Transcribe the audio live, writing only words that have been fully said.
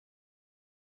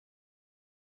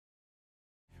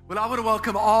Well, I want to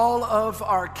welcome all of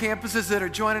our campuses that are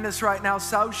joining us right now,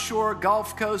 South Shore,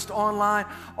 Gulf Coast, online,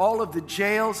 all of the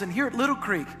jails, and here at Little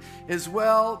Creek as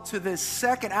well, to this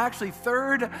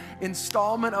third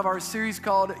installment of our series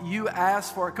called You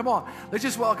Asked For It. Come on, let's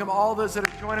just welcome all those that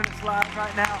are joining us live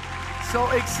right now.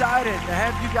 So excited to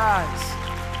have you guys.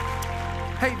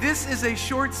 Hey, this is a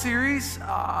short series.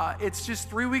 It's just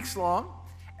 3 weeks long.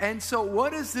 And so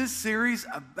what is this series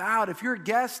about? If you're a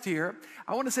guest here,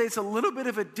 I want to say it's a little bit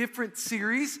of a different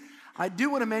series. I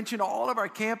do want to mention all of our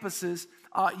campuses.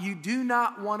 You do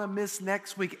not want to miss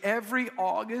next week. Every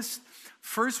August,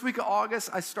 first week of August,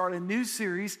 I start a new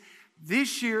series.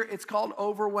 This year, it's called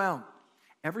Overwhelmed.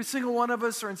 Every single one of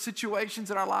us are in situations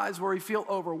in our lives where we feel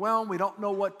overwhelmed. We don't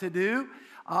know what to do.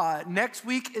 Next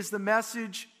week is the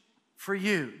message for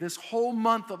you, this whole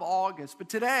month of August. But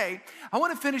today, I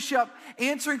want to finish up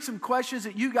answering some questions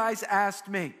that you guys asked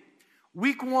me.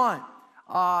 Week 1,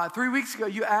 3 weeks ago,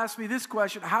 you asked me this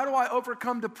question: how do I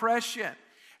overcome depression?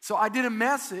 So I did a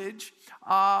message,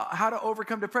 how to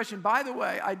overcome depression. By the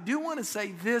way, I do want to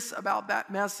say this about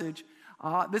that message.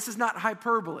 This is not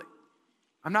hyperbole.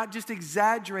 I'm not just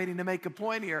exaggerating to make a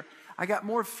point here. I got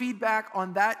more feedback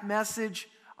on that message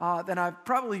than I've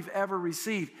probably ever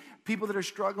received. People that are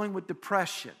struggling with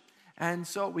depression. And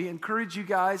so we encourage you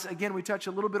guys. Again, we touch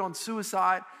a little bit on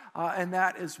suicide and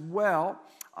that as well.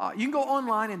 You can go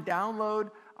online and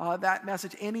download that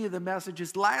message, any of the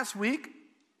messages. Last week,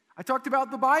 I talked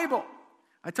about the Bible.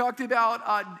 I talked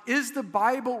about, is the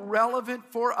Bible relevant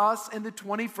for us in the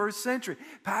 21st century?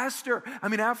 Pastor,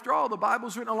 after all, the Bible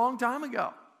was written a long time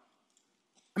ago.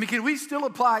 Can we still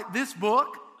apply this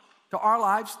book to our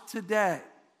lives today?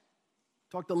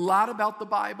 Talked a lot about the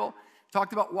Bible.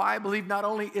 Talked about why I believe not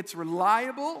only it's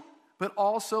reliable, but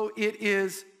also it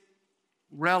is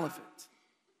relevant.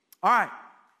 All right,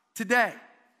 today,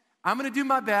 I'm going to do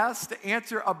my best to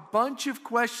answer a bunch of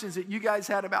questions that you guys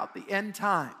had about the end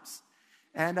times.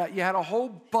 And you had a whole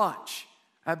bunch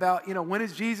about, when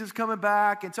is Jesus coming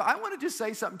back? And so I want to just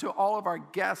say something to all of our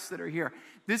guests that are here.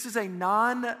 This is a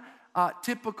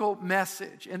non-typical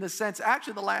message in the sense,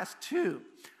 actually the last two.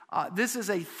 This is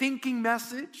a thinking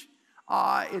message.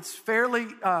 It's fairly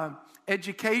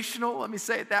educational, let me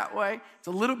say it that way. It's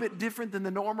a little bit different than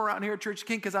the norm around here at Church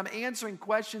King because I'm answering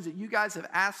questions that you guys have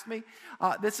asked me.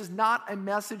 This is not a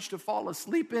message to fall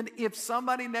asleep in. If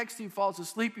somebody next to you falls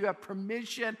asleep, you have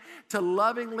permission to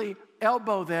lovingly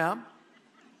elbow them.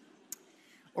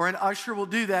 Or an usher will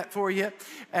do that for you.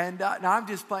 And now I'm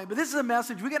just playing. But this is a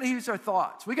message. We got to use our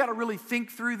thoughts. We got to really think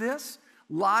through this.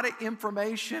 A lot of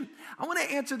information. I want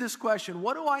to answer this question.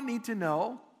 What do I need to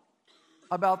know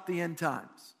about the end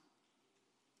times?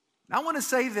 I want to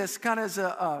say this kind of as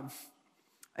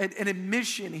an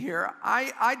admission here.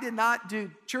 I did not do,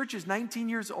 church is 19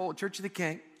 years old, Church of the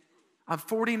King. I'm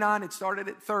 49, it started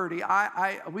at 30.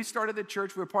 We started the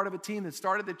church, we were part of a team that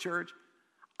started the church.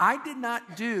 I did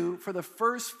not do, for the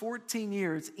first 14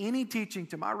 years, any teaching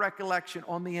to my recollection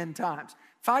on the end times.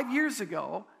 5 years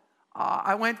ago,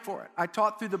 I went for it. I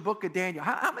taught through the book of Daniel.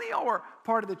 How many of y'all were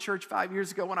part of the church 5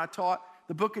 years ago when I taught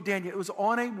the book of Daniel? It was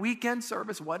on a weekend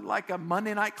service. It wasn't like a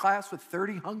Monday night class with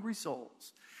 30 hungry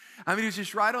souls. It was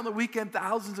just right on the weekend,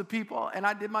 thousands of people, and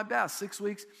I did my best. 6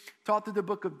 weeks, taught through the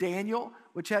book of Daniel,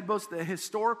 which had both the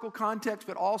historical context,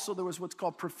 but also there was what's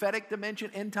called prophetic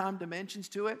dimension, end time dimensions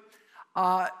to it.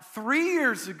 3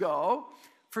 years ago,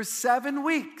 for 7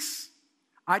 weeks,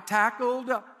 I tackled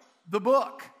the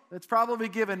book that's probably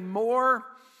given more,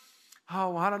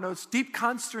 it's deep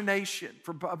consternation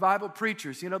for Bible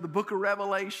preachers. The book of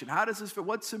Revelation. How does this fit?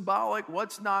 What's symbolic?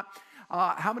 What's not?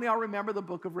 How many of y'all remember the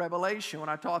book of Revelation when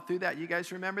I taught through that? You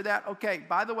guys remember that? Okay,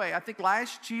 by the way, I think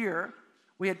last year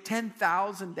we had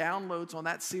 10,000 downloads on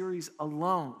that series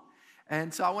alone.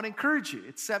 And so I want to encourage you.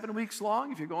 It's 7 weeks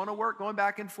long. If you're going to work, going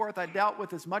back and forth, I dealt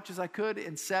with as much as I could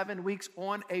in 7 weeks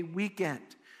on a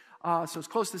weekend. So it's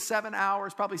close to 7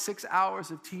 hours, probably 6 hours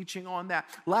of teaching on that.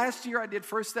 Last year I did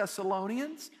 1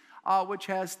 Thessalonians, which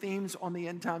has themes on the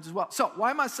end times as well. So why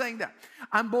am I saying that?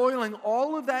 I'm boiling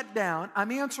all of that down.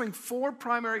 I'm answering 4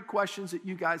 primary questions that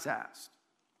you guys asked.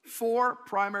 4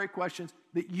 primary questions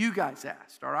that you guys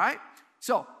asked, all right?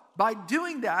 So by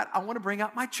doing that, I want to bring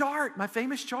out my chart, my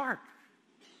famous chart.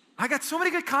 I got so many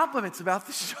good compliments about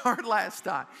this chart last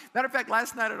time. Matter of fact,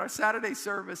 last night at our Saturday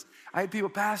service, I had people,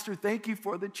 Pastor, thank you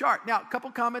for the chart. Now, a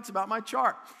couple comments about my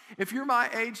chart. If you're my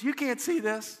age, you can't see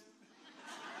this.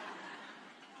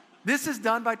 This is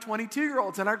done by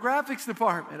 22-year-olds in our graphics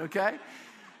department, okay?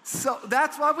 So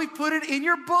that's why we put it in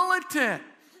your bulletin.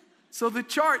 So the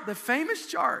chart, the famous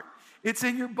chart, it's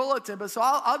in your bulletin. But so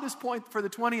I'll just point for the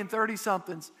 20 and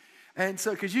 30-somethings. And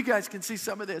so, because you guys can see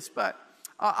some of this. But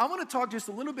I want to talk just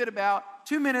a little bit about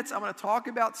 2 minutes. I'm going to talk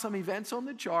about some events on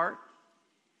the chart.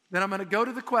 Then I'm going to go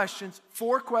to the questions,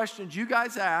 4 questions you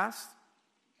guys asked,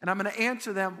 and I'm going to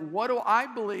answer them. What do I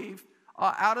believe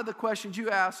out of the questions you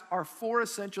asked are 4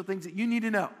 essential things that you need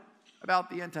to know about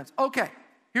the end times? Okay,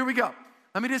 here we go.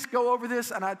 Let me just go over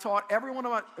this, and I taught everyone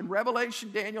in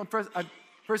Revelation, Daniel, and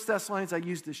First Thessalonians, I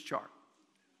used this chart.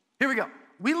 Here we go.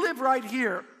 We live right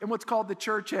here in what's called the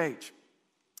church age.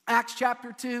 Acts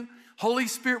chapter 2, Holy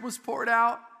Spirit was poured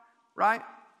out, right?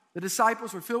 The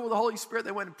disciples were filled with the Holy Spirit.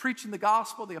 They went and preaching the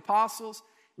gospel, the apostles.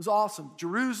 It was awesome.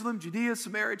 Jerusalem, Judea,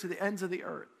 Samaria, to the ends of the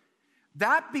earth.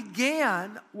 That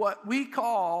began what we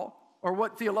call, or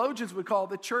what theologians would call,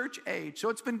 the church age. So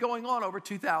it's been going on over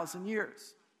 2,000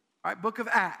 years. All right, book of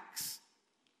Acts.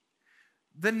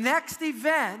 The next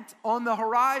event on the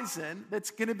horizon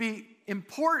that's going to be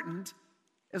important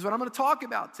is what I'm going to talk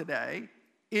about today,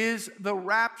 is the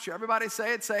rapture. Everybody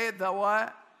say it, the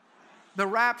what? The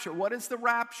rapture. What is the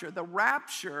rapture? The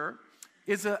rapture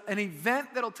is an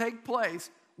event that'll take place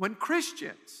when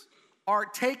Christians are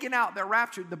taken out. They're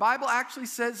raptured. The Bible actually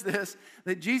says this,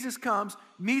 that Jesus comes,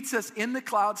 meets us in the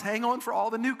clouds. Hang on for all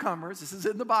the newcomers. This is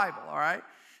in the Bible, all right?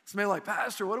 Somebody like,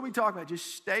 Pastor, what are we talking about?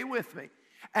 Just stay with me.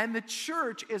 And the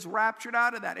church is raptured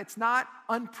out of that. It's not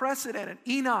unprecedented.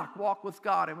 Enoch walked with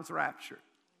God and was raptured.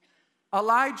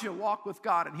 Elijah walked with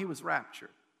God and he was raptured.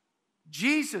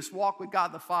 Jesus walked with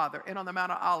God the Father, and on the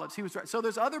Mount of Olives, he was raptured. So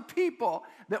there's other people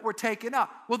that were taken up.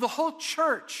 Well, the whole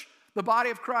church, the body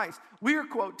of Christ, we are,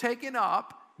 quote, taken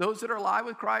up, those that are alive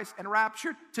with Christ, and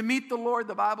raptured to meet the Lord,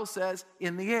 the Bible says,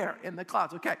 in the air, in the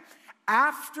clouds. Okay.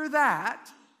 After that,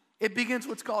 it begins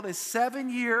what's called a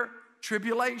 7-year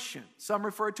tribulation. Some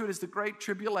refer to it as the Great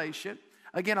Tribulation.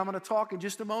 Again, I'm going to talk in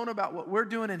just a moment about what we're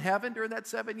doing in heaven during that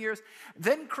 7 years.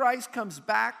 Then Christ comes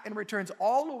back and returns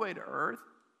all the way to earth.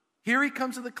 Here he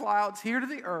comes to the clouds, here to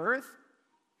the earth.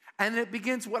 And it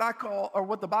begins what I call, or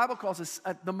what the Bible calls,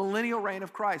 the millennial reign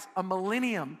of Christ. A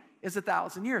millennium is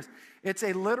 1,000 years. It's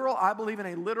a literal, I believe in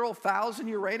a literal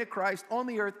 1,000-year reign of Christ on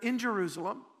the earth in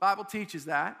Jerusalem. The Bible teaches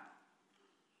that.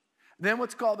 Then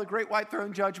what's called the Great White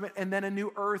Throne Judgment, and then a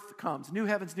new earth comes, new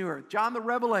heavens, new earth. John the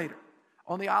Revelator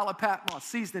on the Isle of Patmos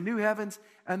sees the new heavens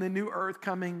and the new earth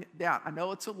coming down. I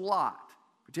know it's a lot,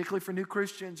 particularly for new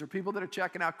Christians or people that are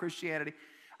checking out Christianity.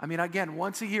 I mean, again,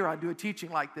 once a year I do a teaching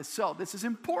like this. So this is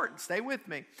important. Stay with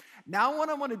me. Now what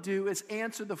I want to do is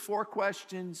answer the 4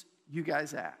 questions you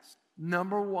guys asked.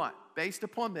 Number 1, based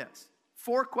upon this,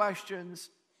 4 questions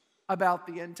about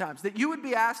the end times that you would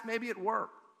be asked maybe at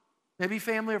work. Maybe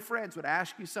family or friends would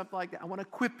ask you something like that. I want to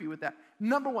equip you with that.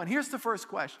 Number 1, here's the first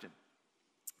question.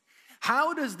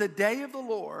 How does the day of the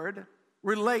Lord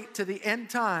relate to the end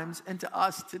times and to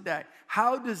us today?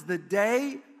 How does the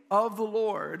day of the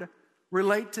Lord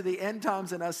relate to the end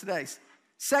times and us today?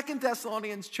 2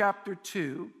 Thessalonians chapter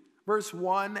 2, verse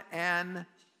 1 and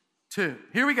 2.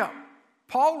 Here we go.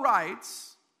 Paul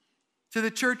writes to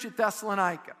the church at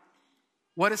Thessalonica.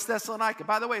 What is Thessalonica?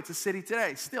 By the way, it's a city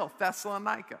today, still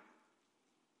Thessalonica.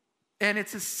 And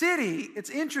it's a city, it's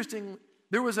interesting,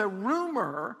 there was a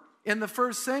rumor in the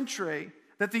first century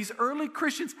that these early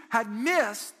Christians had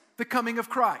missed the coming of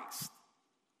Christ.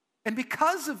 And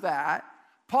because of that,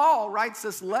 Paul writes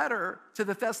this letter to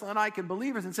the Thessalonican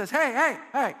believers and says, hey,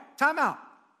 time out.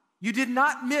 You did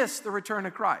not miss the return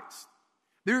of Christ.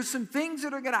 There's some things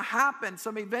that are going to happen,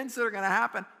 some events that are going to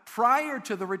happen prior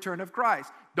to the return of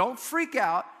Christ. Don't freak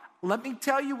out. Let me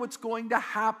tell you what's going to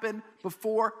happen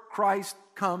before Christ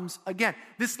comes again.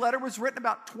 This letter was written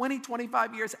about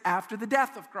 25 years after the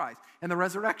death of Christ and the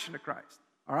resurrection of Christ.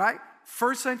 All right?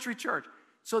 First century church.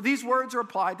 So these words are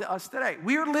applied to us today.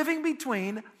 We are living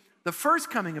between the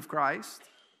first coming of Christ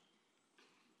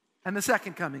and the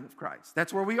second coming of Christ.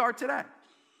 That's where we are today.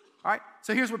 All right?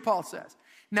 So here's what Paul says.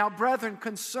 Now, brethren,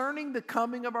 concerning the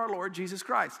coming of our Lord Jesus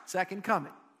Christ, second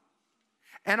coming,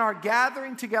 and our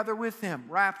gathering together with him,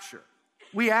 rapture,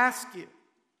 we ask you,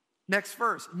 next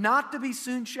verse, not to be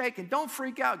soon shaken. Don't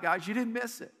freak out, guys. You didn't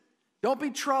miss it. Don't be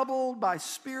troubled by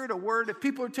spirit or word. If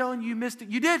people are telling you you missed it,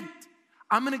 you didn't.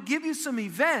 I'm going to give you some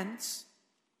events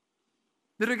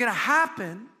that are going to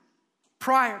happen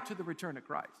prior to the return of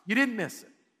Christ. You didn't miss it,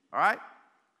 all right?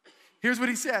 Here's what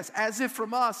he says. As if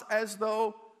from us, as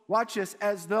though, watch this,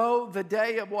 as though the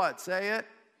day of what? Say it.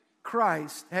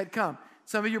 Christ had come.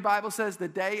 Some of your Bible says the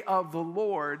day of the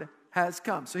Lord has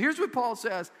come. So here's what Paul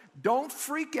says. Don't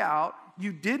freak out.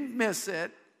 You didn't miss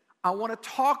it. I want to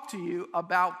talk to you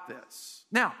about this.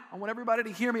 Now, I want everybody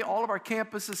to hear me, all of our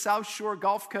campuses, South Shore,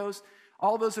 Gulf Coast,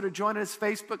 all those that are joining us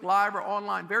Facebook Live or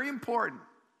online. Very important.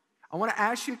 I want to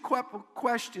ask you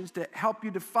questions to help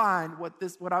you define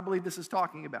what I believe this is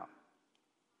talking about.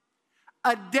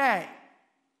 A day.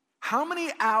 How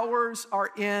many hours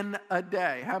are in a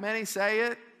day? How many say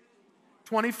it?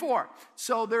 24.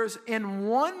 So there's in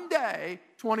one day,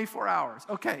 24 hours.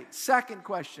 Okay, second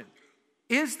question.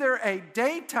 Is there a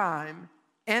daytime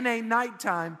and a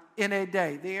nighttime in a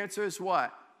day? The answer is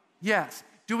what? Yes.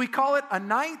 Do we call it a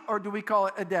night or do we call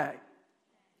it a day?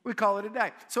 We call it a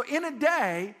day. So in a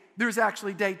day, there's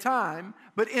actually daytime,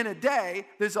 but in a day,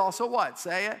 there's also what?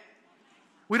 Say it.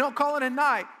 We don't call it a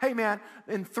night. Hey man,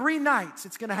 in 3 nights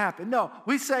it's going to happen. No,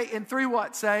 we say in 3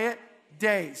 what? Say it.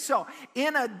 Days. So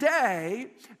in a day,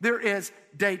 there is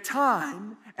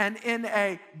daytime, and in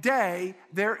a day,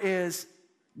 there is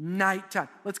nighttime.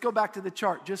 Let's go back to the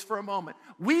chart just for a moment.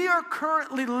 We are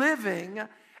currently living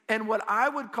in what I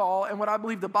would call, and what I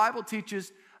believe the Bible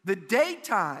teaches, the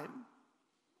daytime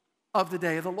of the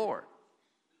day of the Lord.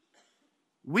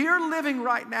 We are living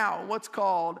right now in what's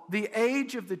called the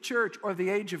age of the church or the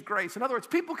age of grace. In other words,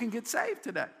 people can get saved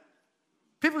today.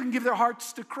 People can give their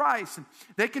hearts to Christ and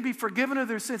they can be forgiven of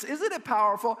their sins. Isn't it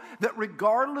powerful that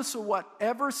regardless of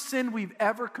whatever sin we've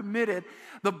ever committed,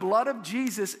 the blood of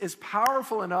Jesus is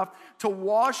powerful enough to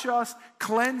wash us,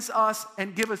 cleanse us,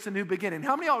 and give us a new beginning?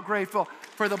 How many are grateful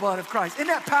for the blood of Christ? Isn't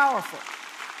that powerful?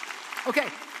 Okay,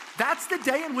 that's the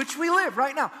day in which we live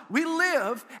right now. We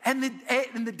live in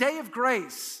the day of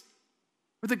grace,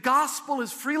 where the gospel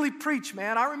is freely preached,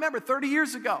 man. I remember 30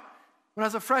 years ago, when I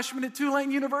was a freshman at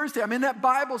Tulane University, I'm in that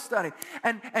Bible study,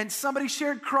 and somebody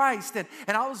shared Christ, and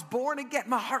I was born again.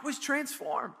 My heart was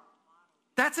transformed.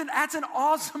 That's an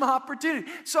awesome opportunity.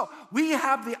 So we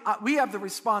have the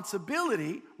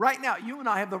responsibility, right now, you and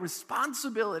I have the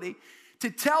responsibility to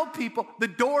tell people the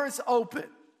door is open.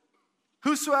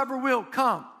 Whosoever will,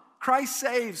 come. Christ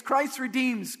saves, Christ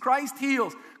redeems, Christ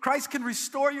heals. Christ can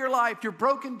restore your life, your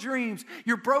broken dreams,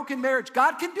 your broken marriage.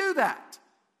 God can do that.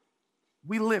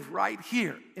 We live right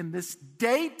here in this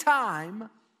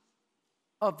daytime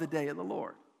of the day of the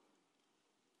Lord.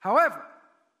 However,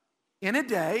 in a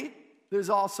day,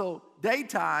 there's also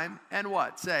daytime and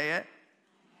what? Say it.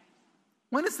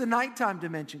 When is the nighttime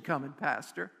dimension coming,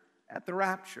 Pastor? At the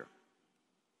rapture.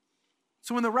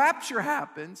 So when the rapture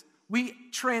happens, we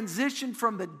transition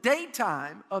from the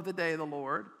daytime of the day of the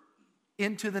Lord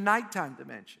into the nighttime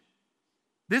dimension.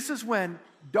 This is when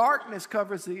darkness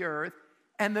covers the earth,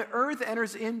 and the earth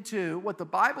enters into what the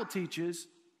Bible teaches,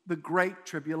 the Great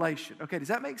Tribulation. Okay, does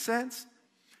that make sense?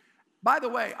 By the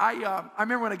way, I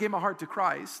remember when I gave my heart to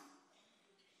Christ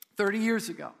 30 years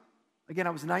ago. Again,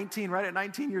 I was 19, right at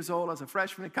 19 years old. I was a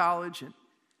freshman in college, and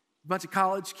a bunch of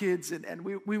college kids, and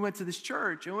we went to this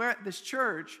church. And we were at this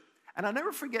church, and I'll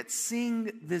never forget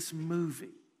seeing this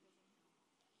movie.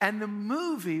 And the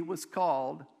movie was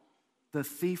called The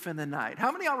Thief in the Night.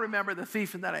 How many of y'all remember The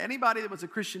Thief in the Night? Anybody that was a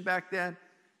Christian back then?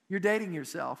 You're dating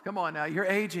yourself. Come on now, you're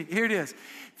aging. Here it is,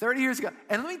 30 years ago.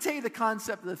 And let me tell you the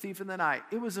concept of The Thief in the Night.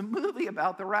 It was a movie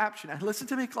about the rapture. Now, listen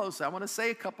to me closely. I want to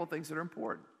say a couple things that are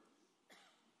important.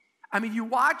 I mean, you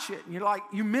watch it, and you're like,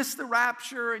 you miss the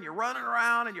rapture, and you're running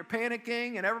around, and you're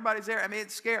panicking, and everybody's there. I mean,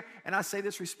 it's scary. And I say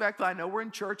this respectfully. I know we're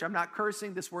in church. I'm not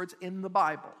cursing. This word's in the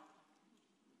Bible.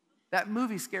 That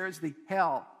movie scares the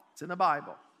hell, it's in the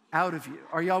Bible, out of you.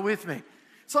 Are y'all with me?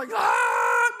 It's like,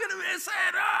 I'm going to miss it.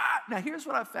 Now, here's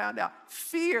what I found out.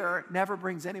 Fear never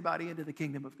brings anybody into the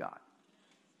kingdom of God.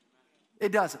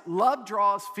 It doesn't. Love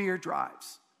draws, fear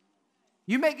drives.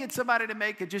 You may get somebody to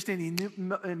make just an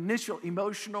initial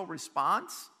emotional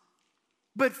response,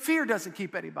 but fear doesn't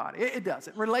keep anybody. It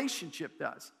doesn't. Relationship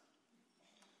does.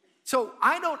 So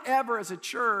I don't ever, as a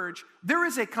church, there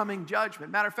is a coming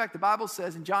judgment. Matter of fact, the Bible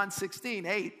says in John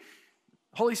 16:8,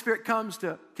 Holy Spirit comes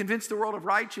to convince the world of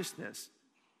righteousness,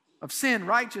 of sin,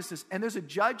 righteousness, and there's a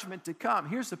judgment to come.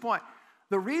 Here's the point.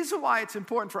 The reason why it's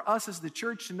important for us as the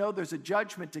church to know there's a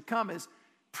judgment to come is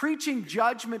preaching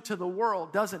judgment to the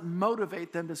world doesn't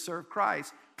motivate them to serve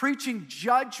Christ. Preaching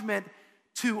judgment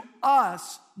to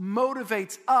us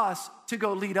motivates us to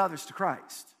go lead others to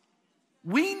Christ.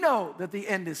 We know that the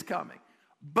end is coming,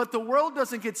 but the world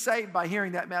doesn't get saved by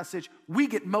hearing that message. We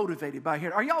get motivated by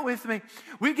hearing it. Are y'all with me?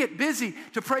 We get busy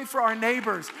to pray for our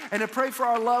neighbors and to pray for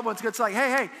our loved ones. It's like,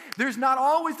 hey, there's not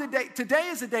always the day. Today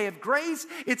is the day of grace.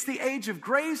 It's the age of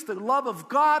grace, the love of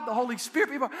God, the Holy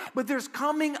Spirit. But there's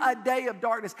coming a day of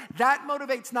darkness. That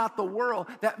motivates not the world.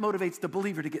 That motivates the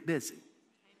believer to get busy. Amen.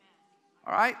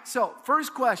 All right? So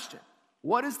first question,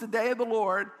 what is the day of the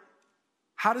Lord?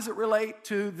 How does it relate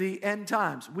to the end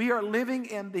times? We are living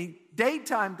in the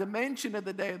daytime dimension of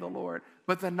the day of the Lord,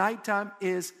 but the nighttime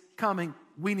is coming.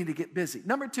 We need to get busy.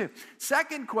 Number two,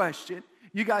 second question.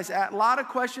 You guys ask a lot of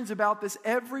questions about this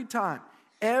every time.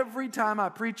 Every time I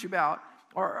preach about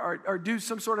or do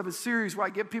some sort of a series where I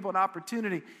give people an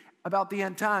opportunity about the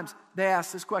end times, they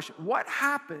ask this question: what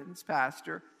happens,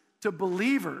 Pastor, to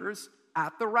believers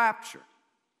at the rapture?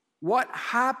 What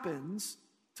happens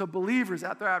to believers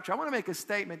at the rapture? I want to make a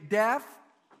statement. Death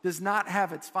does not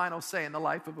have its final say in the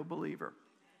life of a believer.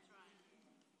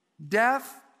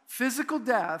 Death, physical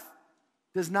death,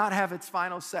 does not have its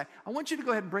final say. I want you to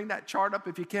go ahead and bring that chart up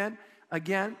if you can.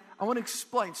 Again, I want to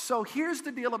explain. So here's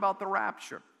the deal about the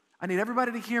rapture. I need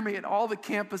everybody to hear me at all the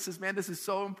campuses. Man, this is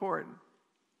so important.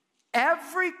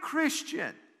 Every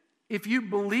Christian, if you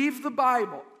believe the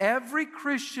Bible, every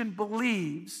Christian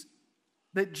believes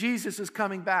that Jesus is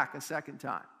coming back a second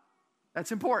time.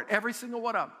 That's important. Every single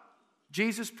one of them.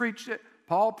 Jesus preached it.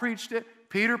 Paul preached it.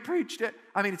 Peter preached it.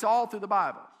 I mean, it's all through the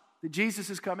Bible that Jesus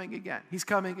is coming again. He's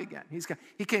coming again.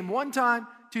 He came one time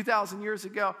 2,000 years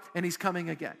ago, and he's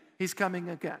coming again. He's coming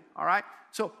again. All right?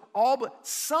 So but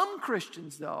some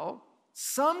Christians, though,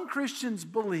 some Christians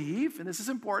believe, and this is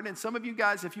important, and some of you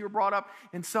guys, if you were brought up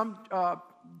in some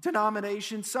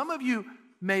denomination, some of you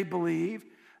may believe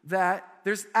that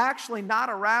there's actually not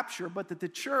a rapture, but that the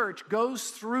church goes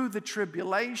through the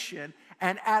tribulation,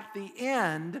 and at the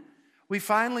end, we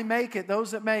finally make it,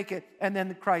 those that make it, and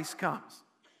then Christ comes.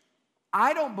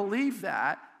 I don't believe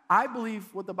that. I believe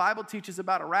what the Bible teaches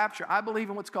about a rapture. I believe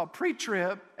in what's called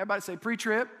pre-trib. Everybody say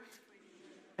pre-trib.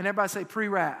 And everybody say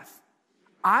pre-wrath.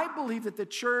 I believe that the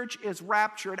church is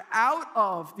raptured out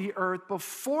of the earth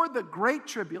before the great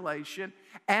tribulation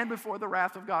and before the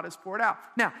wrath of God is poured out.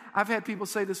 Now, I've had people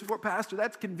say this before: Pastor,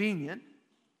 that's convenient.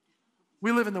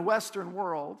 We live in the Western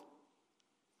world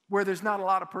where there's not a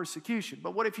lot of persecution.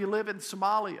 But what if you live in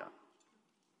Somalia?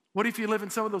 What if you live in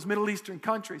some of those Middle Eastern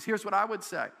countries? Here's what I would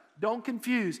say. Don't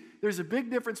confuse. There's a big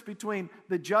difference between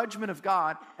the judgment of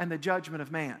God and the judgment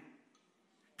of man.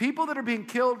 People that are being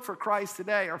killed for Christ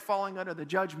today are falling under the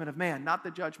judgment of man, not the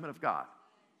judgment of God.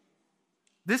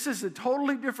 This is a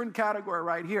totally different category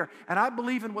right here. And I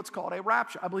believe in what's called a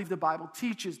rapture. I believe the Bible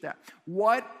teaches that.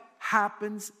 What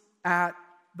happens at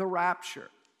the rapture?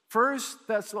 1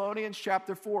 Thessalonians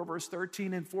chapter 4, verse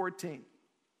 13 and 14.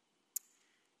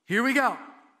 Here we go.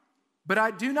 But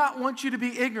I do not want you to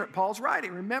be ignorant. Paul's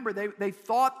writing. Remember, they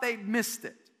thought they'd missed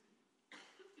it.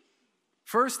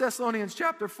 1 Thessalonians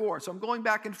chapter 4. So I'm going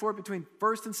back and forth between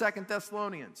 1 and 2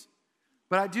 Thessalonians.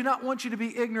 But I do not want you to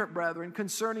be ignorant, brethren,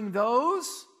 concerning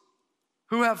those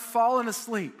who have fallen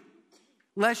asleep,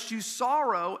 lest you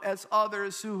sorrow as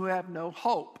others who have no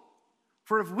hope.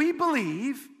 For if we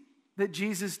believe that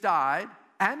Jesus died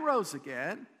and rose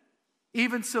again,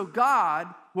 even so God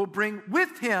will bring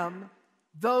with him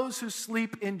those who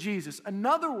sleep in Jesus. In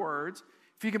other words,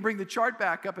 if you can bring the chart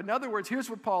back up, in other words, here's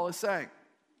what Paul is saying.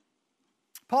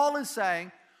 Paul is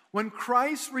saying, when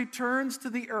Christ returns to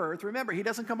the earth, remember, he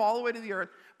doesn't come all the way to the earth,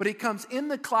 but he comes in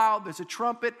the cloud, there's a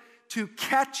trumpet to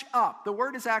catch up. The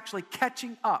word is actually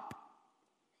catching up.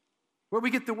 Where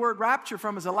we get the word rapture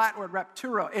from is a Latin word,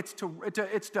 rapturo. It's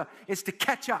to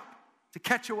catch up, to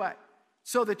catch away.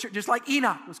 So that just like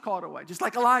Enoch was caught away, just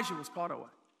like Elijah was caught away,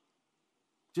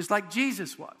 just like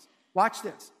Jesus was. Watch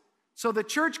this. So the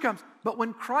church comes, but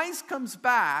when Christ comes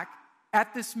back,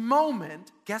 at this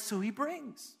moment, guess who he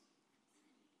brings?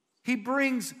 He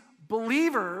brings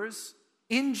believers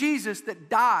in Jesus that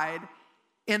died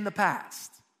in the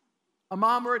past. A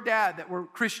mom or a dad that were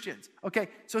Christians. Okay,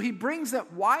 so he brings them.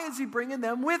 Why is he bringing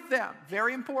them with them?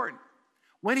 Very important.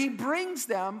 When he brings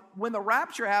them, when the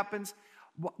rapture happens,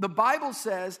 the Bible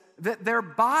says that their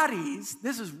bodies,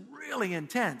 this is really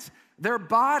intense, their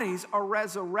bodies are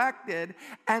resurrected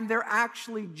and they're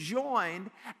actually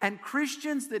joined. And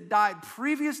Christians that died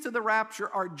previous to the rapture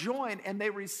are joined and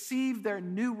they receive their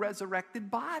new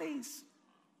resurrected bodies.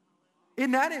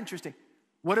 Isn't that interesting?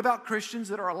 What about Christians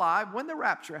that are alive when the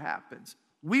rapture happens?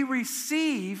 We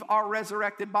receive our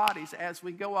resurrected bodies as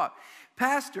we go up.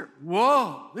 Pastor,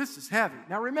 whoa, this is heavy.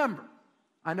 Now remember,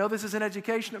 I know this is an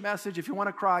educational message. If you want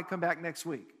to cry, come back next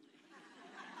week.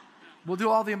 We'll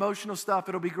do all the emotional stuff.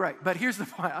 It'll be great. But here's the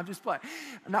point. I'm just playing.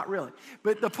 Not really.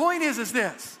 But the point is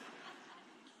this.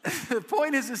 The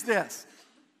point is this.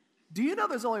 Do you know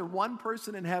there's only one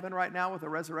person in heaven right now with a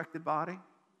resurrected body?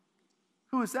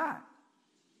 Who is that?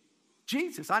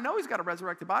 Jesus. I know he's got a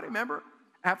resurrected body. Remember,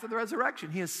 after the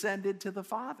resurrection, he ascended to the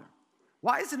Father.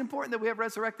 Why is it important that we have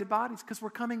resurrected bodies? Because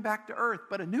we're coming back to earth,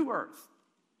 but a new earth.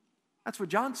 That's what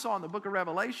John saw in the book of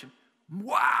Revelation.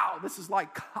 Wow, this is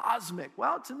like cosmic.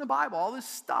 Well, it's in the Bible, all this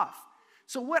stuff.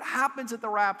 So what happens at the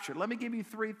rapture? Let me give you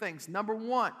three things. Number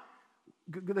one,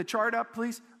 get the chart up,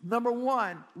 please. Number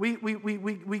one, we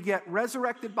get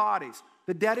resurrected bodies.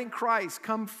 The dead in Christ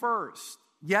come first.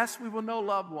 Yes, we will know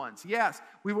loved ones. Yes,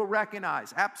 we will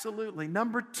recognize. Absolutely.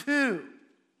 Number 2,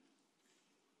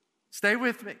 stay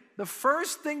with me. The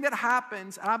first thing that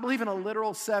happens, and I believe in a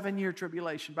literal 7-year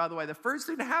tribulation, by the way, the first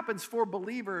thing that happens for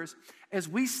believers as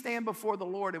we stand before the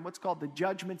Lord in what's called the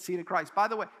judgment seat of Christ. By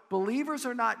the way, believers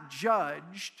are not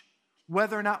judged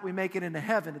whether or not we make it into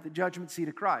heaven at the judgment seat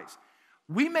of Christ.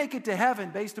 We make it to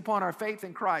heaven based upon our faith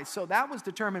in Christ. So that was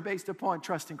determined based upon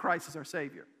trusting Christ as our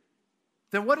Savior.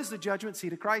 Then what is the judgment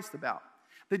seat of Christ about?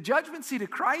 The judgment seat of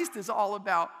Christ is all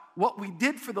about what we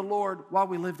did for the Lord while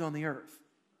we lived on the earth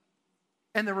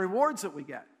and the rewards that we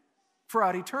get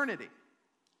throughout eternity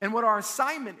and what our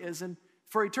assignment is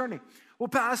for eternity. Well,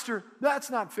 Pastor, that's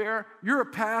not fair. You're a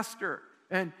pastor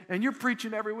and you're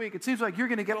preaching every week. It seems like you're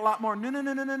going to get a lot more.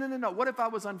 No. What if I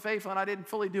was unfaithful and I didn't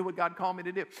fully do what God called me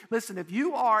to do? Listen, if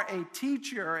you are a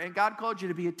teacher and God called you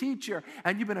to be a teacher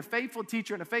and you've been a faithful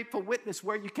teacher and a faithful witness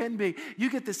where you can be, you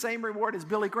get the same reward as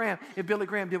Billy Graham if Billy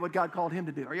Graham did what God called him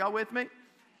to do. Are y'all with me?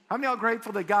 How many of y'all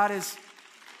grateful that God is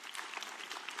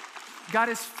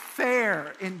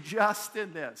fair and just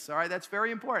in this? All right, that's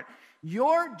very important.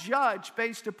 You're judged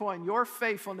based upon your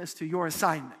faithfulness to your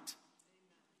assignment.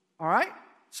 All right?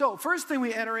 So first thing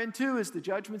we enter into is the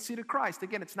judgment seat of Christ.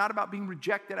 Again, it's not about being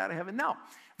rejected out of heaven. No.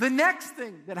 The next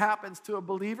thing that happens to a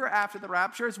believer after the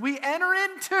rapture is we enter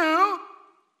into,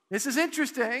 this is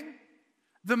interesting,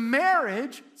 the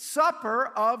marriage supper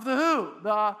of the who?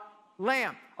 The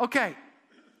Lamb. Okay.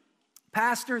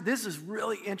 Pastor, this is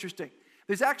really interesting.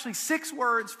 There's actually 6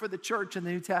 words for the church in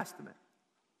the New Testament.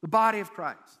 The body of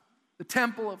Christ, the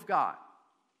temple of God,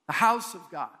 the house of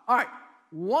God. All right.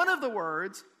 One of the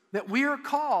words that we are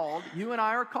called, you and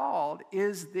I are called,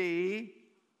 is the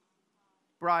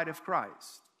bride of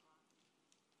Christ.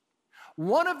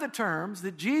 One of the terms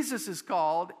that Jesus is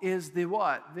called is the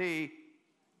what? The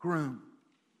groom.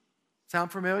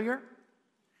 Sound familiar?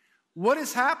 What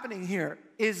is happening here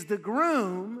is the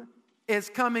groom is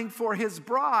coming for his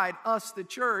bride, us the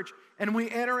church, and we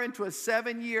enter into a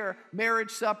 7-year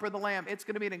marriage supper of the Lamb. It's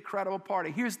going to be an incredible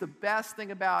party. Here's the best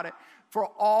thing about it. For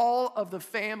all of the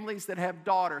families that have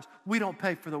daughters, we don't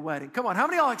pay for the wedding. Come on, how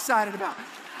many of y'all excited about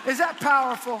it? Is that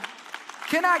powerful?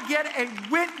 Can I get a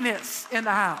witness in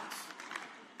the house?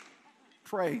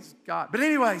 Praise God. But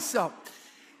anyway, so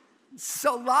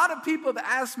a lot of people have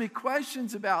asked me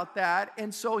questions about that.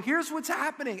 And so here's what's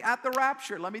happening at the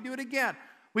rapture. Let me do it again.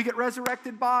 We get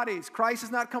resurrected bodies. Christ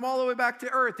has not come all the way back to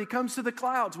earth. He comes to the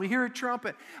clouds. We hear a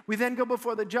trumpet. We then go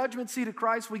before the judgment seat of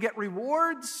Christ. We get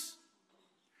rewards.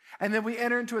 And then we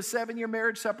enter into a 7-year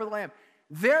marriage supper of the Lamb.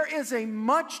 There is a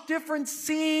much different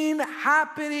scene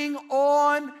happening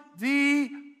on the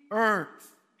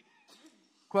earth.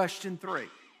 Question 3.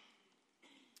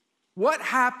 What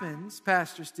happens,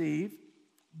 Pastor Steve,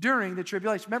 during the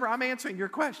tribulation? Remember, I'm answering your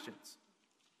questions.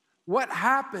 What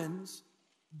happens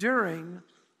during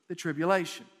the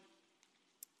tribulation?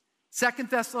 2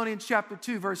 Thessalonians chapter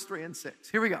 2, verse 3 and 6.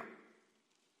 Here we go.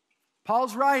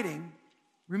 Paul's writing,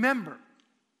 remember,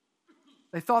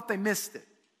 they thought they missed it.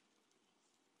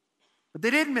 But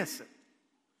they didn't miss it.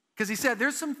 Because he said,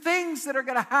 there's some things that are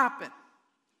going to happen.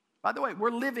 By the way,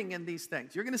 we're living in these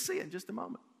things. You're going to see it in just a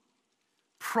moment.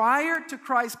 Prior to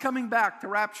Christ coming back to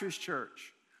rapture his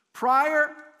church,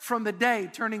 prior from the day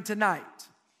turning to night,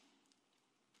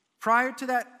 prior to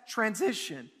that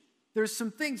transition, there's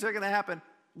some things that are going to happen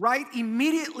right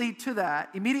immediately to that,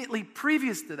 immediately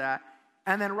previous to that,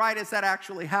 and then right as that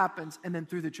actually happens, and then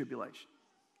through the tribulation.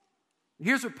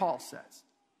 Here's what Paul says.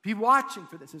 Be watching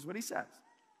for this, is what he says.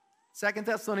 2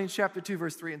 Thessalonians chapter 2,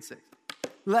 verse 3 and 6.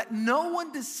 Let no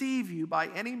one deceive you by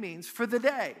any means, for the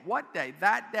day. What day?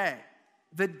 That day.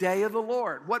 The day of the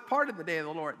Lord. What part of the day of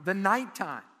the Lord? The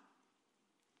nighttime.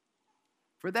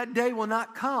 For that day will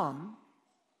not come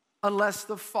unless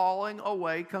the falling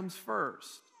away comes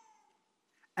first.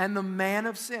 And the man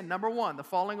of sin, number 1, the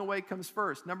falling away comes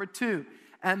first. Number 2,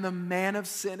 and the man of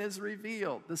sin is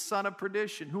revealed, the son of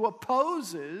perdition, who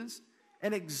opposes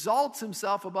and exalts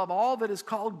himself above all that is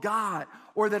called God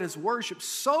or that is worshiped,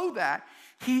 so that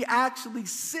he actually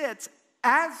sits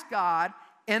as God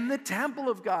in the temple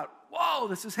of God. Whoa,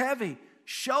 this is heavy.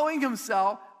 Showing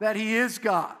himself that he is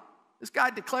God. This guy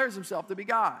declares himself to be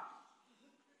God.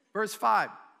 Verse 5.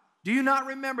 Do you not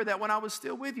remember that when I was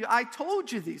still with you, I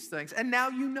told you these things, and now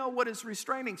you know what is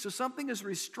restraining. So something is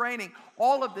restraining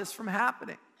all of this from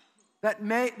happening,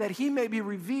 that he may be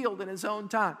revealed in his own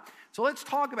time. So let's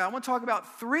talk about, I want to talk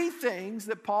about 3 things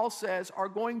that Paul says are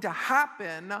going to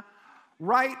happen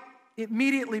right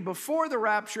immediately before the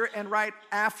rapture and right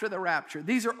after the rapture.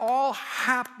 These are all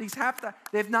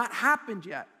they've not happened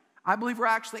yet. I believe we're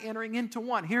actually entering into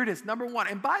one. Here it is, number one.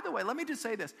 And by the way, let me just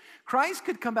say this. Christ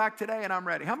could come back today and I'm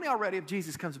ready. How many are ready if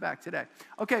Jesus comes back today?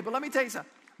 Okay, but let me tell you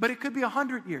something. But it could be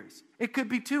 100 years. It could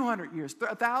be 200 years,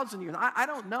 1,000 years. I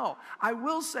don't know. I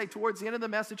will say towards the end of the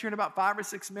message here in about 5 or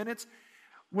 6 minutes,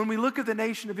 when we look at the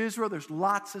nation of Israel, there's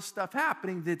lots of stuff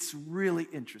happening that's really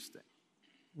interesting.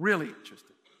 Really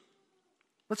interesting.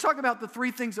 Let's talk about the 3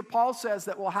 things that Paul says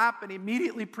that will happen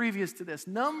immediately previous to this.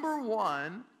 Number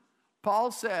 1,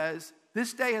 Paul says,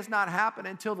 this day has not happened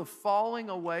until the falling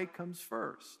away comes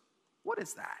first. What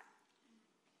is that?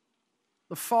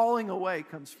 The falling away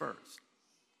comes first.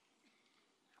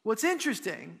 What's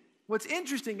interesting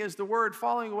is the word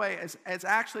falling away as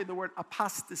actually the word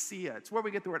apostasia. It's where we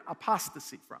get the word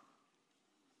apostasy from.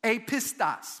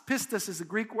 Apistos. Pistos is a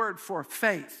Greek word for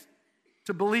faith,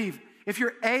 to believe. If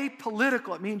you're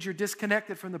apolitical, it means you're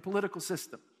disconnected from the political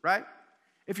system, right?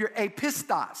 If you're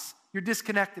apistos, you're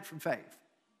disconnected from faith.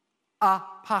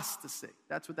 Apostasy.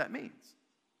 That's what that means.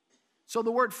 So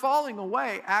the word falling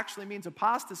away actually means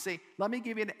apostasy. Let me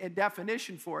give you a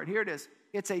definition for it. Here it is.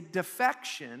 It's a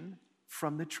defection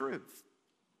from the truth.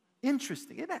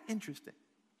 Interesting. Isn't that interesting?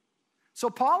 So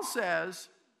Paul says,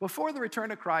 before the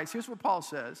return of Christ, here's what Paul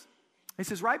says. He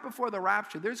says, right before the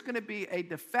rapture, there's going to be a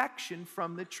defection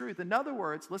from the truth. In other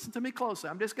words, listen to me closely.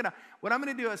 What I'm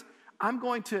going to do is, I'm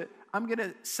going to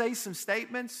say some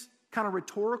statements, kind of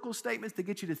rhetorical statements to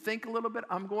get you to think a little bit.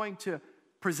 I'm going to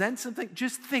present something.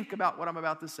 Just think about what I'm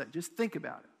about to say. Just think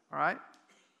about it, all right?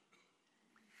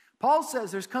 Paul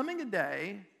says there's coming a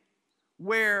day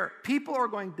where people are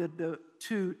going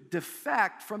to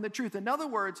defect from the truth. In other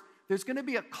words, there's going to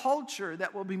be a culture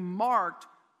that will be marked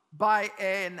by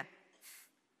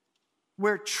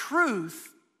where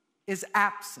truth is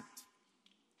absent.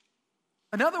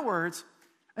 In other words,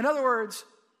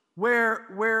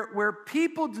 where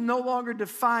people no longer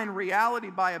define reality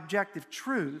by objective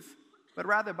truth, but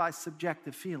rather by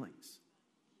subjective feelings.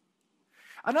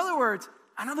 In other words,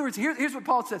 here's what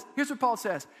Paul says. Here's what Paul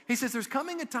says. He says there's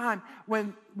coming a time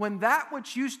when that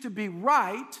which used to be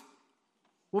right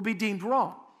will be deemed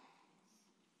wrong.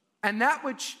 And that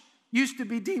which used to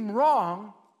be deemed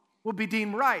wrong will be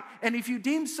deemed right. And if you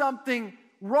deem something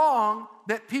wrong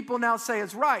that people now say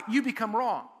is right, you become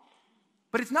wrong.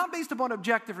 But it's not based upon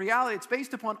objective reality. It's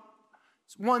based upon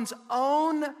one's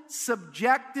own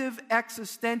subjective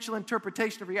existential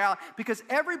interpretation of reality, because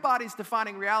everybody's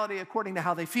defining reality according to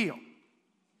how they feel.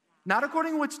 Not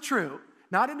according to what's true,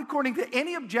 not according to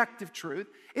any objective truth.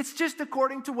 It's just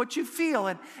according to what you feel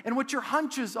and what your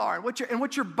hunches are and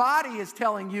what your body is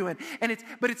telling you.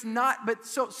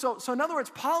 So in other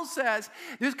words, Paul says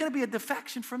there's going to be a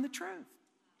defection from the truth.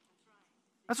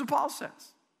 That's what Paul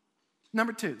says.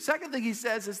 Number 2. Second thing he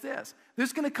says is this.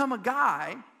 There's going to come a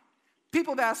guy.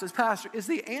 People have asked this, Pastor, is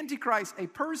the Antichrist a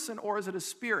person or is it a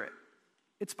spirit?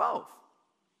 It's both.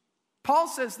 Paul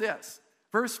says this,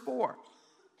 verse 4.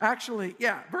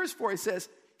 Verse 4, he says,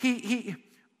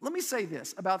 let me say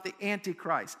this about the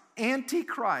Antichrist.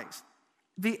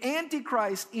 The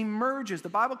Antichrist emerges, the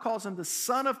Bible calls him the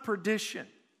son of perdition.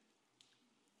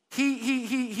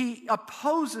 He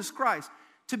opposes Christ.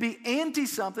 To be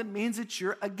anti-something means that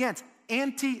you're against.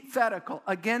 Antithetical,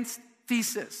 against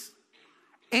thesis.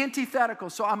 Antithetical,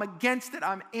 so I'm against it.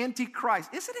 I'm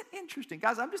anti-Christ. Isn't it interesting?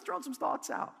 Guys, I'm just throwing some thoughts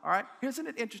out, all right? Isn't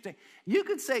it interesting? You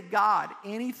could say God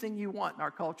anything you want in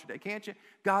our culture today, can't you?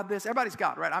 God this. Everybody's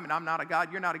God, right? I mean, I'm not a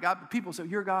God. You're not a God. But people say,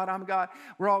 you're God, I'm a God.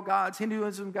 We're all gods.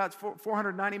 Hinduism, God's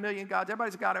 490 million gods.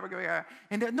 Everybody's a God.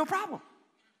 And no problem.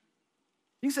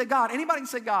 You can say God. Anybody can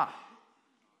say God.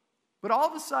 But all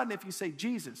of a sudden, if you say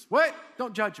Jesus, wait,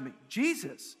 don't judge me.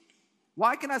 Jesus.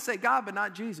 Why can I say God but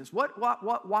not Jesus?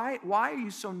 Why are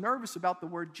you so nervous about the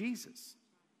word Jesus?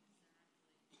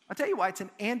 I'll tell you why. It's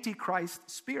an antichrist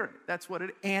spirit. That's what it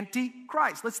is.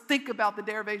 Antichrist. Let's think about the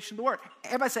derivation of the word.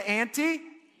 Everybody say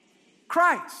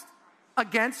anti-Christ.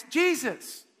 Against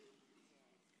Jesus.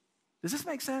 Does this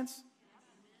make sense?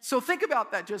 So think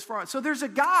about that just for a moment. So there's a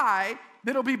guy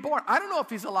that'll be born. I don't know if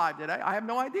he's alive today. I have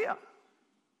no idea.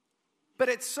 But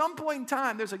at some point in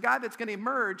time, there's a guy that's going to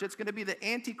emerge that's going to be the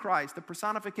Antichrist, the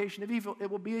personification of evil.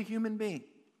 It will be a human being,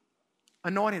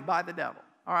 anointed by the devil,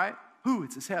 all right?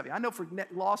 It's this heavy. I know for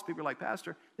lost people are like,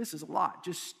 Pastor, this is a lot.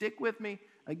 Just stick with me.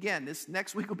 Again, this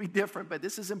next week will be different, but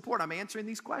this is important. I'm answering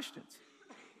these questions.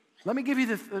 Let me give you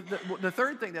the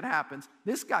third thing that happens.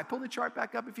 This guy, pull the chart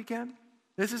back up if you can.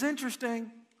 This is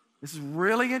interesting. This is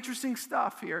really interesting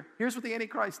stuff here. Here's what the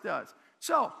Antichrist does.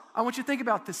 So, I want you to think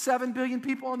about the 7 billion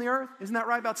people on the earth. Isn't that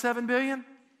right, about 7 billion?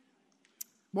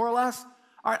 More or less?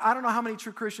 All right, I don't know how many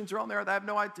true Christians are on the earth. I have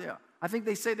no idea. I think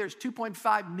they say there's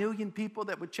 2.5 million people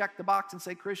that would check the box and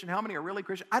say Christian. How many are really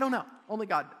Christian? I don't know. Only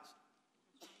God knows.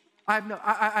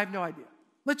 I have no idea.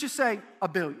 Let's just say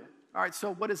 1 billion. All right,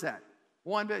 so what is that?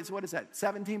 What is that?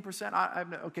 17%? I have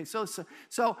no, okay, so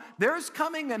there's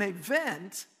coming an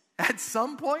event at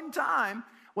some point in time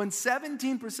when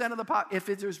 17% of the pop, if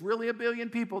there's really 1 billion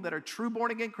people that are true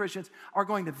born-again Christians, are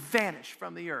going to vanish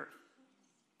from the earth.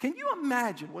 Can you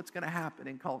imagine what's going to happen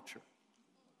in culture?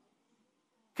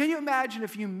 Can you imagine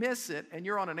if you miss it and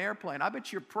you're on an airplane? I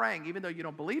bet you're praying, even though you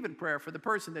don't believe in prayer, for the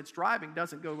person that's driving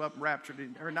doesn't go up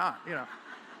raptured or not, you know.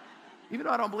 Even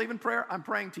though I don't believe in prayer, I'm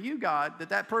praying to you, God,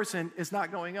 that person is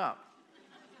not going up.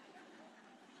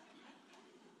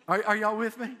 Are y'all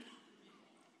with me?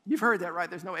 You've heard that, right?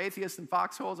 There's no atheists in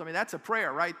foxholes. I mean, that's a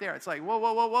prayer right there. It's like, whoa,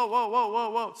 whoa, whoa, whoa, whoa, whoa, whoa,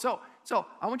 whoa. So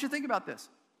I want you to think about this.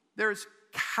 There's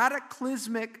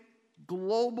cataclysmic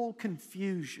global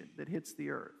confusion that hits the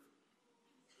earth.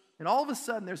 And all of a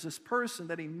sudden, there's this person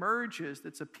that emerges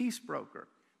that's a peace broker.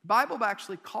 The Bible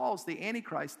actually calls the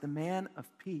Antichrist the man of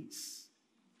peace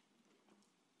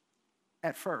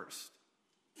at first.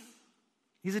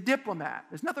 He's a diplomat.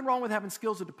 There's nothing wrong with having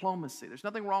skills of diplomacy. There's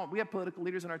nothing wrong. We have political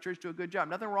leaders in our church do a good job.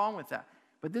 Nothing wrong with that.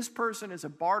 But this person is a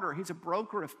barterer. He's a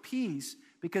broker of peace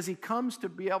because he comes to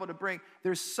be able to bring,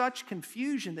 there's such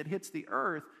confusion that hits the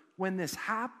earth when this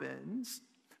happens.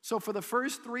 So for the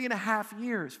first 3.5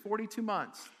 years, 42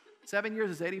 months, 7 years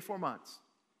is 84 months.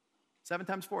 7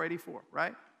 times 4, 84,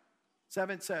 right?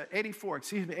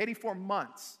 84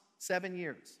 months, 7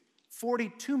 years.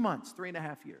 42 months,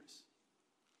 3.5 years.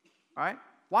 All right?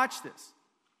 Watch this.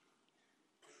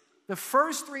 The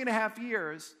first 3.5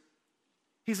 years,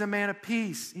 he's a man of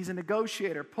peace. He's a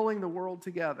negotiator, pulling the world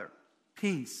together.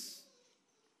 Peace.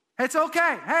 It's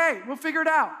okay. Hey, we'll figure it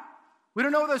out. We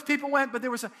don't know where those people went, but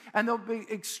and there'll be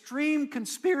extreme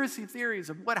conspiracy theories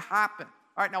of what happened.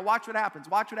 All right, now watch what happens.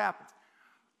 Watch what happens.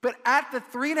 But at the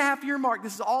 3.5 year mark,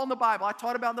 this is all in the Bible. I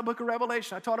taught about it in the book of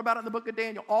Revelation. I taught about it in the book of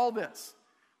Daniel, all this.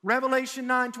 Revelation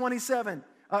 9:27.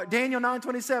 Daniel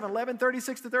 9:27,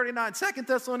 11:36 to 39, 2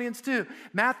 Thessalonians 2,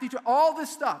 Matthew 2, all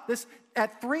this stuff. This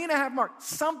at 3.5 mark,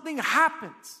 something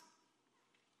happens.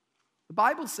 The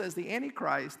Bible says the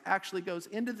Antichrist actually goes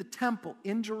into the temple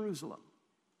in Jerusalem.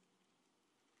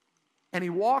 And he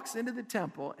walks into the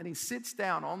temple and he sits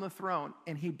down on the throne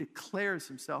and he declares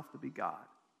himself to be God.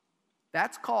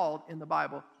 That's called in the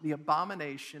Bible the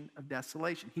abomination of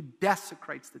desolation. He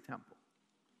desecrates the temple.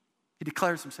 He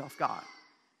declares himself God.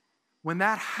 When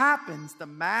that happens, the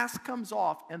mask comes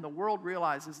off and the world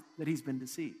realizes that he's been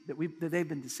deceived, that they've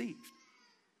been deceived.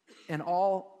 And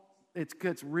it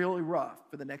gets really rough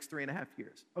for the next 3.5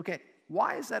 years. Okay,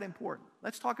 why is that important?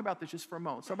 Let's talk about this just for a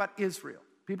moment. So about Israel.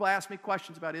 People ask me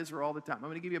questions about Israel all the time. I'm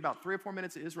going to give you about 3 or 4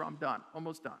 minutes of Israel. I'm done,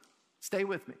 almost done. Stay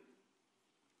with me.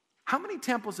 How many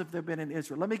temples have there been in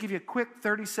Israel? Let me give you a quick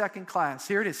 30-second class.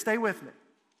 Here it is. Stay with me.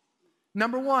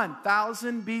 Number 1,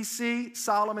 1000 BC,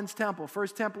 Solomon's temple,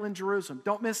 first temple in Jerusalem.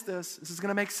 Don't miss this. This is going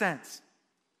to make sense.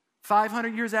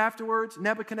 500 years afterwards,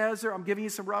 Nebuchadnezzar, I'm giving you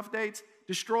some rough dates,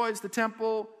 destroys the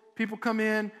temple. People come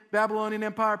in, Babylonian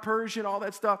Empire, Persian, all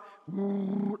that stuff.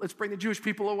 Let's bring the Jewish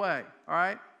people away, all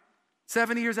right?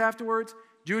 70 years afterwards,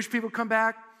 Jewish people come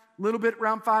back, a little bit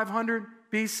around 500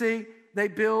 BC. They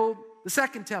build the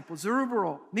second temple.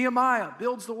 Zerubbabel, Nehemiah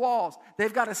builds the walls.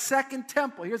 They've got a second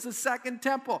temple. Here's the second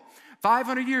temple.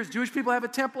 500 years, Jewish people have a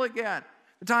temple again.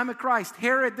 The time of Christ,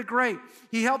 Herod the Great.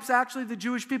 He helps actually the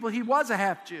Jewish people. He was a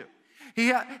half-Jew. He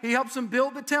helps them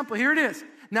build the temple. Here it is.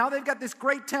 Now they've got this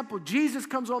great temple. Jesus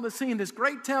comes on the scene, this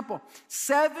great temple.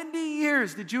 70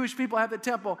 years the Jewish people have the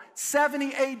temple.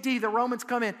 70 AD, the Romans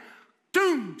come in.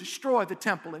 Doom, destroy the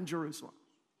temple in Jerusalem.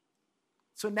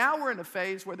 So now we're in a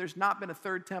phase where there's not been a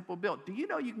third temple built. Do you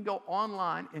know you can go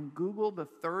online and Google the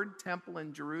third temple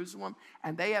in Jerusalem,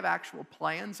 and they have actual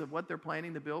plans of what they're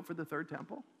planning to build for the third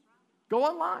temple? Go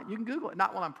online. You can Google it.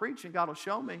 Not while I'm preaching. God will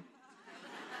show me.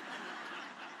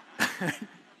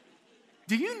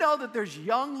 Do you know that there's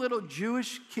young little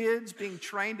Jewish kids being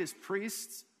trained as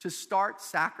priests to start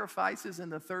sacrifices in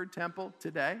the third temple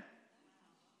today?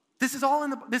 This is all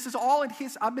in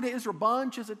his. I've been to Israel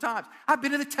bunches of times. I've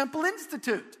been to the Temple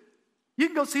Institute. You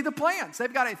can go see the plans.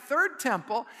 They've got a third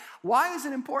temple. Why is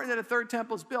it important that a third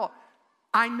temple is built?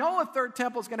 I know a third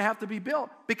temple is going to have to be built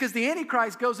because the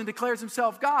Antichrist goes and declares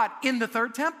himself God in the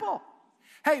third temple.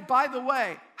 Hey, by the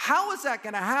way, how is that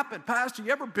going to happen? Pastor,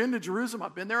 you ever been to Jerusalem?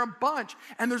 I've been there a bunch.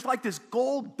 And there's like this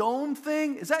gold dome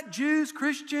thing. Is that Jews,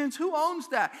 Christians? Who owns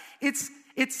that?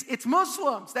 It's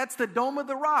Muslims. That's the Dome of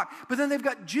the Rock. But then they've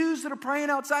got Jews that are praying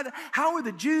outside. How are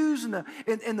the Jews and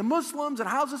the Muslims, and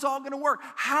how's this all going to work?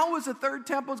 How is the third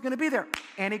temple going to be there?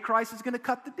 Antichrist is going to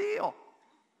cut the deal.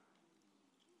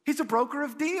 He's a broker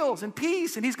of deals and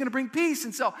peace, and he's going to bring peace.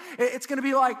 And so it's going to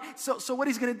be like, so what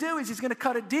he's going to do is he's going to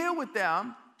cut a deal with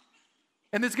them,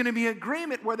 and there's going to be an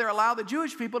agreement where they're allowed the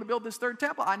Jewish people to build this third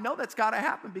temple. I know that's got to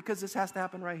happen because this has to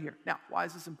happen right here. Now, why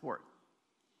is this important?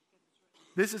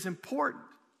 This is important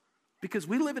because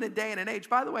we live in a day and an age.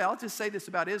 By the way, I'll just say this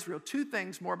about Israel. 2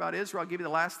 things more about Israel. I'll give you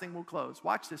the last thing, we'll close.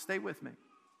 Watch this. Stay with me.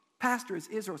 Pastor, is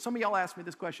Israel, some of y'all asked me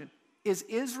this question. Is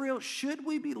Israel, should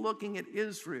we be looking at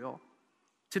Israel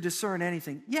to discern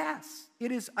anything? Yes,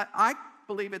 it is. I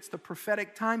believe it's the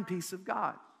prophetic timepiece of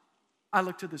God. I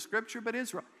look to the scripture, but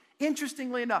Israel.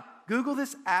 Interestingly enough, Google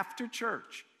this after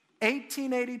church.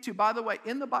 1882, by the way,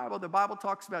 in the Bible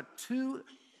talks about 2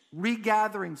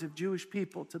 regatherings of Jewish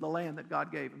people to the land that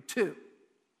God gave them. 2.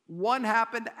 One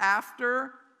happened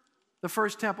after the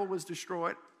first temple was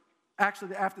destroyed.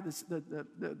 Actually, after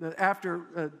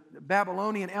the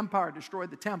Babylonian Empire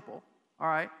destroyed the temple, all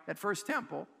right, that first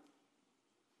temple.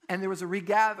 And there was a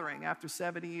regathering after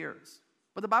 70 years.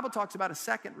 But the Bible talks about a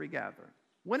second regathering.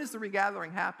 When is the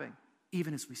regathering happening?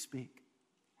 Even as we speak.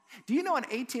 Do you know in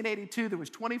 1882 there was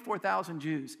 24,000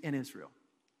 Jews in Israel?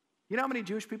 You know how many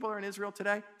Jewish people are in Israel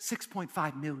today?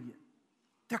 6.5 million.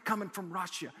 They're coming from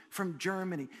Russia, from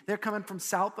Germany. They're coming from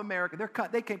South America.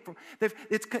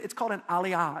 It's called an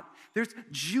aliyah. There's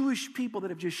Jewish people that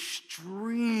have just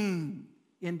streamed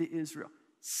into Israel.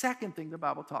 Second thing the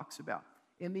Bible talks about.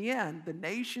 In the end, the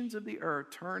nations of the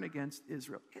earth turn against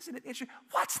Israel. Isn't it interesting?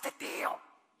 What's the deal?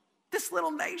 This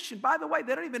little nation, by the way,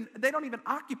 they don't even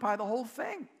occupy the whole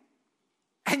thing.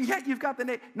 And yet you've got the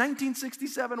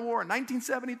 1967 war,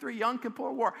 1973 Yom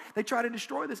Kippur War. They try to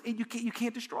destroy this, and you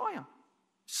can't destroy them.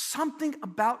 Something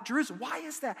about Jerusalem. Why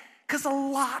is that? Because a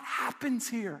lot happens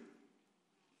here.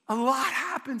 A lot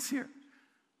happens here.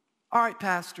 All right,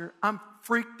 Pastor, I'm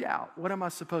freaked out. What am I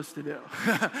supposed to do?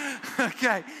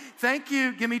 Okay, thank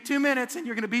you. Give me 2 minutes, and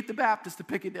you're going to beat the Baptist to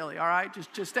Piccadilly, all right?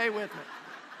 Just stay with me.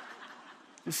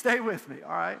 Just stay with me,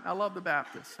 all right? I love the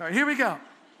Baptists. All right, here we go.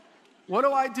 What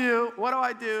do I do? What do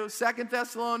I do? 2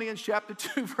 Thessalonians chapter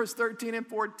 2, verse 13 and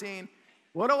 14.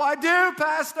 What do I do,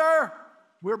 Pastor?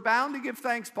 We're bound to give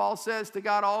thanks, Paul says, to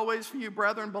God always for you,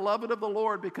 brethren, beloved of the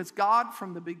Lord, because God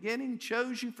from the beginning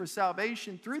chose you for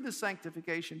salvation through the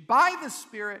sanctification by the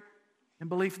Spirit and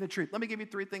belief in the truth. Let me give you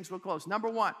 3 things. We'll close. Number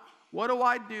 1, what do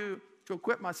I do to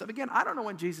equip myself? Again, I don't know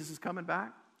when Jesus is coming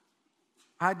back.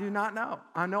 I do not know.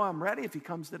 I know I'm ready if he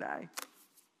comes today.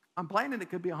 I'm planning it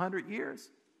could be 100 years,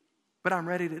 but I'm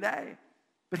ready today.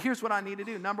 But here's what I need to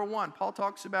do. Number 1, Paul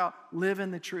talks about live in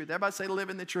the truth. Everybody say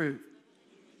live in the truth.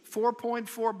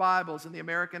 4.4 Bibles in the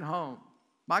American home.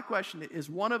 My question is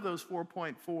one of those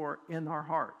 4.4 in our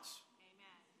hearts? Amen.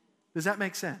 Does that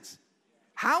make sense?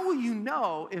 How will you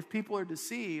know if people are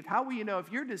deceived? How will you know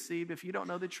if you're deceived if you don't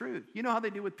know the truth? You know how they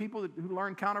do with people who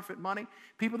learn counterfeit money?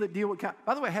 People that deal with,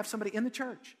 by the way, I have somebody in the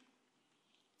church.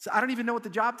 So I don't even know what the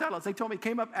job title is. They told me,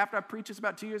 came up after I preached this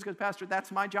about 2 years ago, Pastor,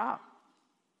 that's my job.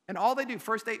 And all they do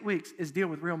first 8 weeks is deal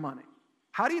with real money.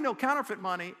 How do you know counterfeit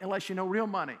money unless you know real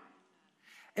money?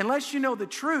 Unless you know the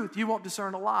truth, you won't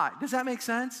discern a lie. Does that make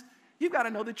sense? You've got to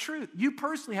know the truth. You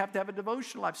personally have to have a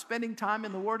devotional life, spending time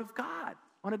in the Word of God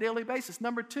on a daily basis.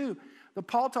 Number 2,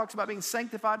 Paul talks about being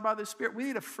sanctified by the Spirit. We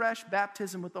need a fresh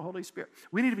baptism with the Holy Spirit.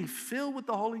 We need to be filled with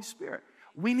the Holy Spirit.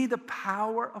 We need the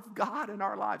power of God in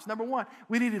our lives. Number 1,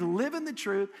 we need to live in the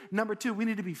truth. Number 2, we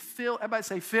need to be filled. Everybody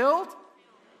say filled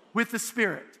with the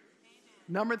Spirit.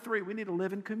 Number 3, we need to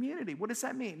live in community. What does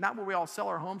that mean? Not where we all sell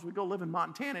our homes. We go live in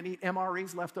Montana and eat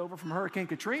MREs left over from Hurricane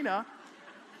Katrina.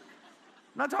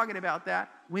 I'm not talking about that.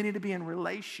 We need to be in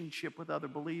relationship with other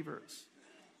believers.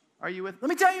 Are you with? Let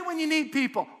me tell you when you need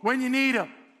people, when you need them.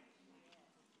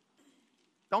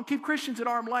 Don't keep Christians at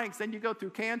arm's length. Then you go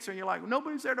through cancer and you're like,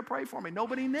 nobody's there to pray for me.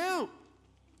 Nobody knew.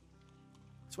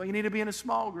 That's why you need to be in a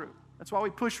small group. That's why we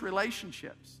push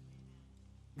relationships.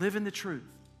 Live in the truth.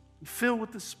 Be filled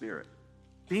with the Spirit.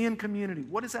 Be in community.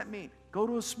 What does that mean? Go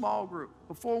to a small group,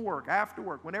 before work, after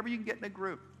work, whenever you can get in a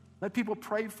group. Let people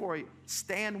pray for you.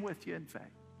 Stand with you in faith.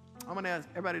 I'm going to ask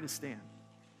everybody to stand.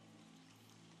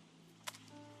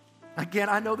 Again,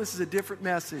 I know this is a different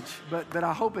message, but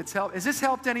I hope it's helped. Has this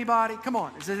helped anybody? Come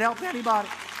on. Has it helped anybody?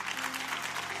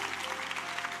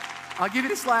 I'll give you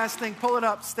this last thing. Pull it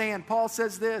up. Stand. Paul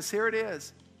says this. Here it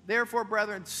is. Therefore,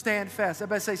 brethren, stand fast.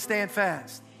 Everybody say stand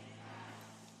fast.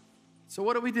 So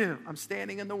what do? I'm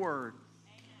standing in the Word.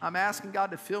 I'm asking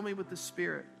God to fill me with the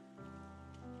Spirit.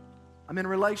 I'm in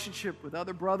relationship with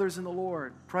other brothers in the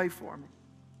Lord. Pray for me.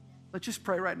 Let's just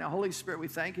pray right now. Holy Spirit, we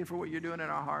thank you for what you're doing in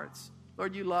our hearts.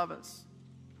 Lord, you love us.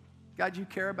 God, you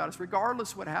care about us,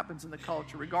 regardless of what happens in the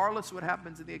culture, regardless of what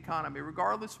happens in the economy,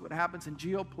 regardless of what happens in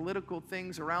geopolitical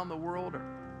things around the world.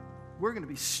 We're going to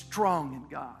be strong in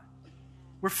God.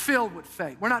 We're filled with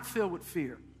faith. We're not filled with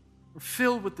fear. We're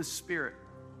filled with the Spirit,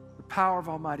 the power of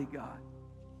Almighty God.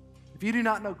 If you do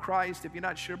not know Christ, if you're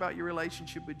not sure about your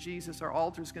relationship with Jesus, our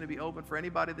altar is going to be open for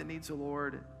anybody that needs the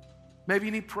Lord. Maybe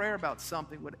you need prayer about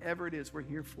something, whatever it is, we're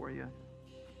here for you.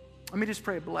 Let me just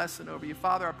pray a blessing over you.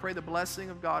 Father, I pray the blessing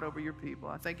of God over your people.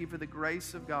 I thank you for the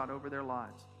grace of God over their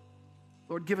lives.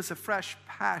 Lord, give us a fresh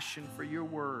passion for your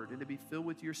word and to be filled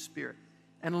with your Spirit.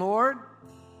 And Lord,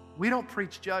 we don't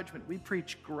preach judgment, we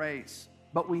preach grace.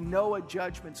 But we know a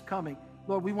judgment's coming.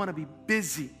 Lord, we want to be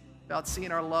busy about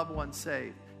seeing our loved ones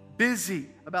saved. Busy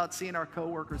about seeing our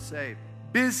coworkers saved.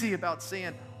 Busy about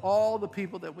seeing all the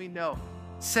people that we know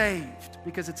saved,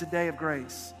 because it's a day of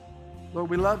grace. Lord,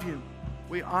 we love you.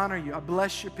 We honor you. I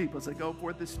bless your people as they go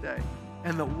forth this day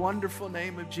in the wonderful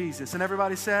name of Jesus. And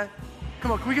everybody said,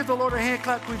 come on, can we give the Lord a hand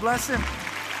clap? Can we bless him?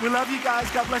 We love you guys.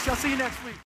 God bless you. I'll see you next week.